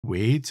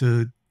way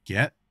to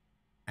get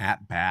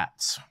at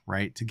bats,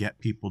 right? To get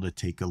people to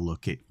take a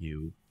look at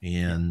you.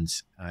 And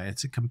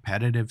it's a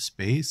competitive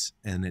space,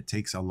 and it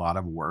takes a lot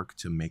of work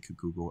to make a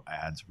Google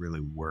Ads really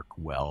work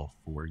well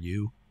for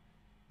you,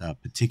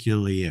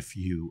 particularly if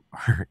you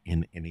are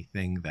in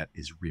anything that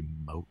is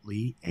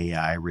remotely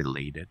AI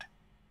related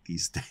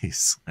these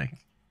days. Like,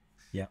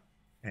 Yeah.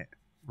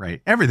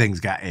 right, everything's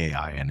got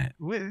AI in it.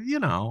 You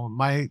know,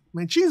 my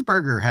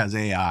cheeseburger has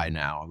AI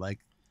now. Like,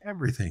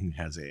 everything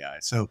has AI.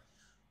 So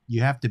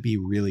you have to be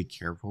really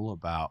careful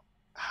about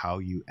how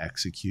you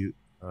execute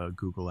a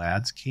Google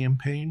Ads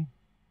campaign.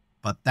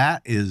 But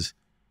that is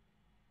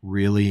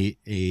really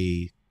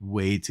a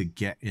way to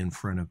get in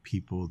front of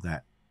people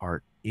that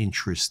are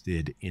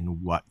interested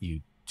in what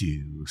you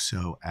do.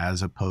 So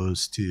as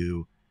opposed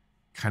to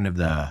kind of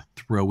the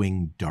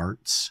throwing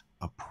darts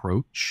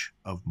approach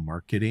of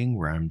marketing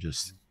where I'm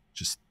just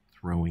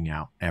throwing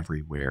out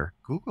everywhere,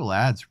 Google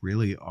Ads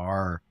really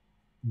are,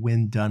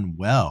 when done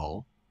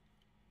well,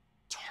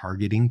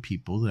 targeting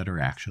people that are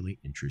actually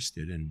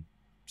interested in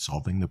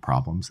solving the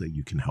problems that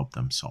you can help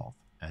them solve.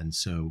 And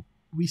so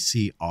we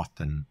see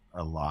often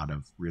a lot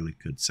of really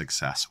good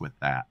success with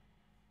that.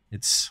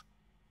 It's,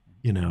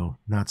 you know,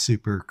 not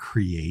super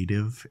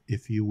creative,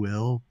 if you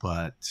will,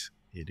 but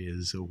it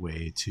is a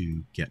way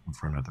to get in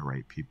front of the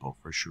right people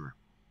for sure.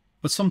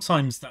 But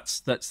sometimes that's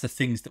the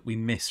things that we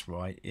miss,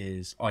 right?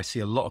 Is I see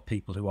a lot of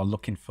people who are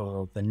looking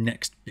for the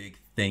next big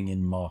thing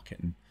in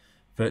marketing,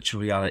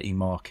 virtual reality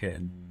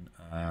marketing,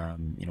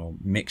 you know,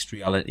 mixed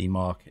reality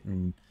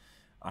marketing,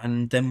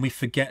 and then we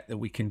forget that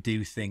we can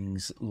do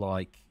things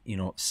like, you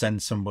know,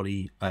 send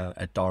somebody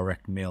a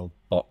direct mail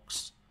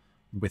box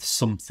with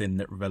something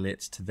that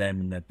relates to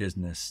them and their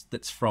business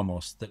that's from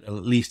us, that at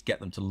least get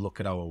them to look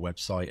at our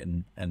website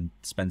and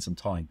spend some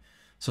time.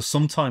 So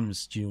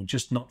sometimes, you know,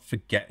 just not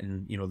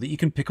forgetting, you know, that you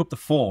can pick up the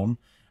phone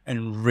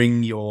and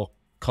ring your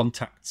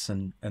contacts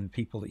and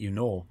people that you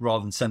know,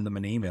 rather than send them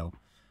an email.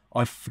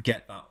 I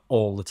forget that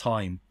all the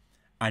time.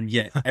 And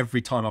yet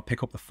every time I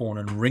pick up the phone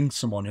and ring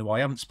someone who I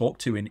haven't spoke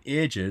to in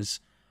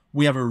ages,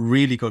 we have a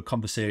really good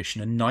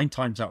conversation. And 9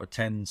 times out of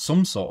 10,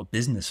 some sort of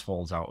business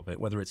falls out of it,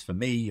 whether it's for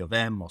me or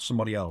them or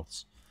somebody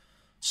else.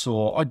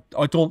 So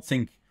I don't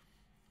think,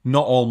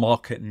 not all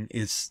marketing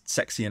is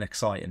sexy and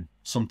exciting.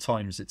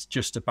 Sometimes it's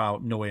just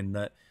about knowing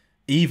that,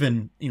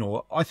 even, you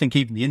know, I think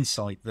even the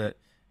insight that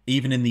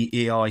even in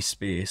the AI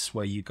space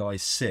where you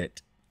guys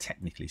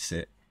technically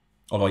sit,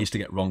 although I used to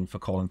get wrong for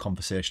calling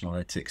conversational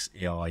analytics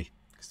AI,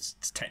 because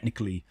it's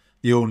technically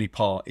the only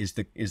part is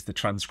the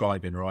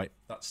transcribing, right?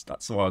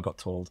 That's what I got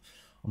told.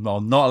 I'm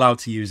not allowed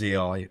to use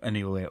AI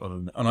anyway other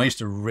than, and I used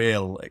to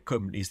rail at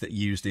companies that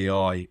used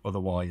AI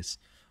otherwise.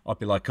 I'd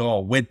be like,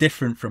 oh, we're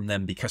different from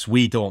them because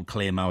we don't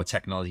claim our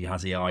technology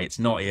has AI. It's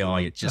not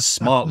AI. It's just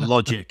smart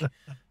logic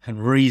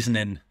and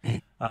reasoning.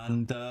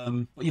 And,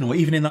 you know,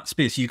 even in that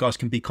space, you guys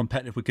can be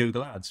competitive with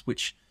Google Ads,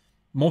 which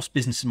most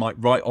businesses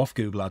might write off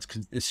Google Ads,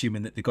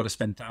 assuming that they've got to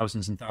spend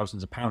thousands and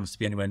thousands of pounds to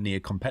be anywhere near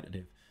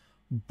competitive.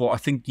 But I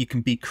think you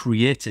can be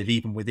creative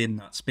even within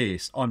that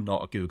space. I'm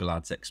not a Google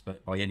Ads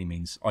expert by any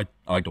means.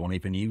 I don't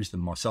even use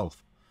them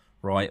myself,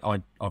 right?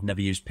 I've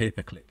never used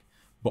pay-per-click.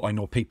 But I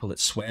know people that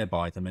swear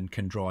by them and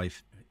can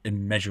drive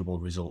immeasurable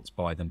results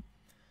by them.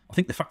 I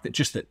think the fact that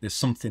just that there's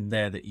something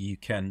there that you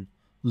can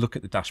look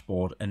at the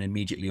dashboard and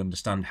immediately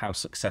understand how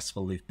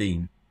successful they've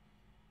been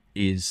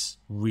is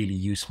really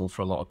useful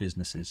for a lot of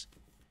businesses.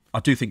 I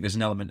do think there's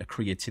an element of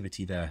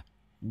creativity there,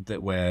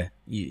 that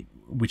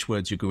which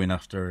words you're going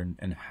after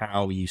and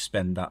how you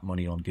spend that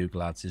money on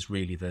Google Ads is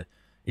really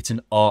it's an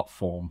art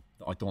form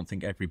that I don't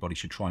think everybody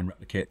should try and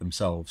replicate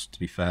themselves, to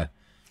be fair.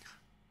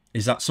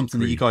 Is that something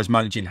that you guys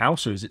manage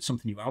in-house, or is it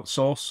something you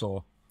outsource?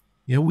 Or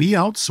Yeah, we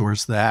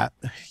outsource that.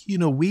 You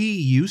know, we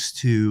used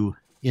to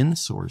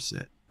insource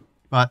it,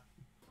 but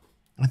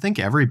I think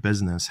every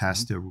business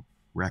has to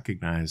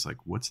recognize, like,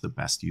 what's the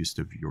best use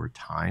of your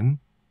time?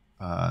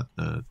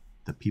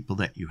 The people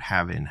that you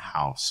have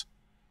in-house,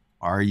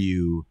 are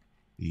you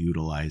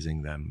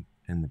utilizing them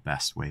in the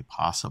best way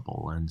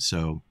possible? And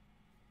so,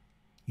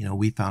 you know,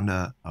 we found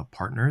a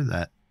partner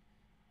that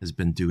has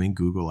been doing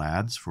Google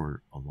Ads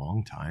for a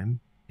long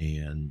time.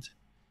 And,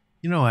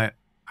 you know, I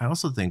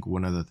also think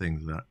one of the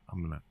things that I'm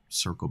going to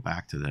circle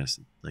back to this,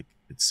 like,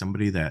 it's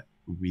somebody that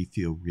we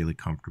feel really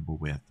comfortable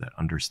with, that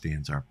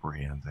understands our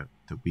brand, that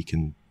we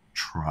can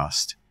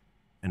trust,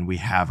 and we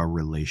have a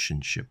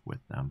relationship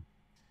with them.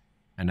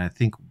 And I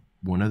think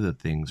one of the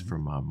things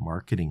from a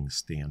marketing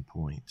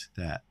standpoint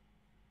that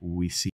we see